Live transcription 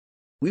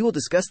We will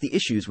discuss the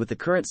issues with the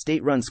current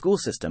state-run school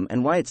system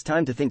and why it's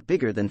time to think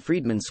bigger than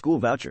Friedman's school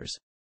vouchers.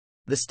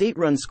 The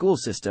state-run school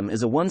system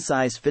is a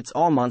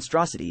one-size-fits-all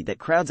monstrosity that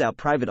crowds out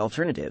private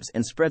alternatives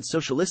and spreads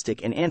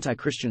socialistic and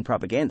anti-Christian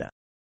propaganda.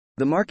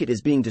 The market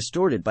is being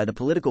distorted by the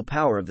political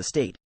power of the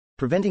state,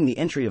 preventing the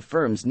entry of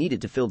firms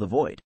needed to fill the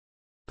void.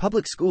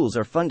 Public schools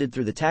are funded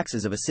through the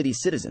taxes of a city's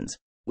citizens,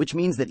 which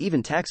means that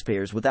even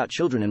taxpayers without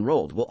children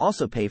enrolled will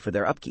also pay for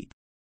their upkeep.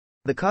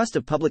 The cost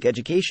of public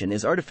education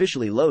is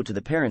artificially low to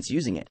the parents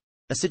using it,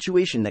 a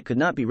situation that could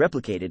not be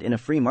replicated in a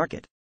free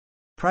market.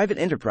 Private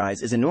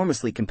enterprise is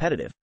enormously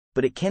competitive,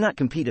 but it cannot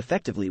compete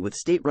effectively with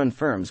state-run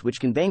firms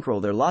which can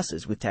bankroll their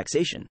losses with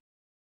taxation.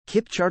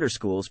 KIPP charter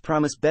schools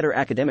promise better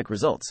academic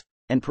results,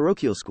 and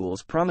parochial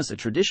schools promise a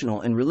traditional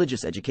and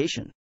religious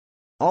education.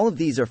 All of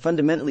these are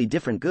fundamentally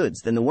different goods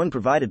than the one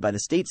provided by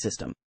the state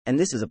system, and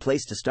this is a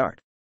place to start.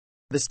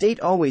 The state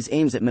always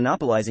aims at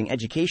monopolizing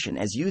education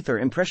as youth are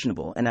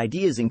impressionable and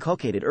ideas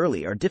inculcated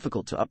early are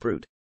difficult to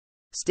uproot.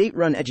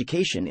 State-run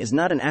education is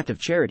not an act of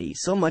charity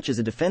so much as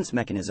a defense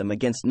mechanism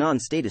against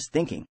non-statist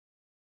thinking.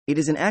 It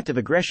is an act of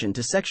aggression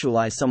to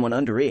sexualize someone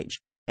underage,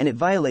 and it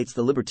violates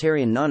the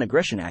libertarian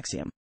non-aggression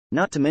axiom,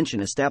 not to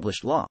mention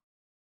established law.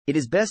 It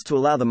is best to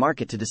allow the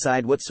market to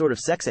decide what sort of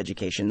sex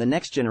education the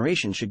next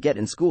generation should get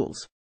in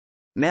schools.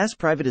 Mass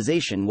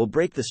privatization will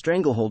break the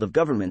stranglehold of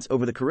governments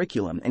over the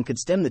curriculum and could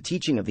stem the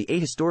teaching of the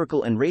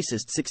ahistorical and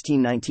racist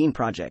 1619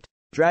 Project,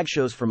 drag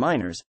shows for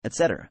minors,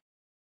 etc.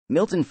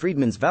 Milton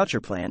Friedman's voucher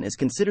plan is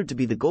considered to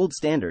be the gold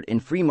standard in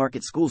free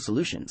market school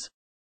solutions.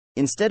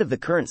 Instead of the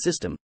current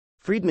system,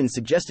 Friedman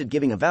suggested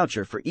giving a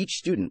voucher for each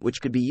student which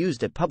could be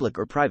used at public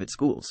or private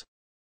schools.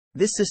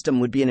 This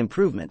system would be an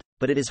improvement,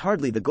 but it is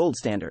hardly the gold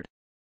standard.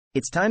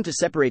 It's time to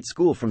separate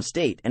school from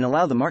state and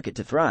allow the market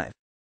to thrive.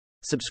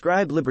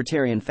 Subscribe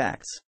Libertarian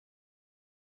Facts.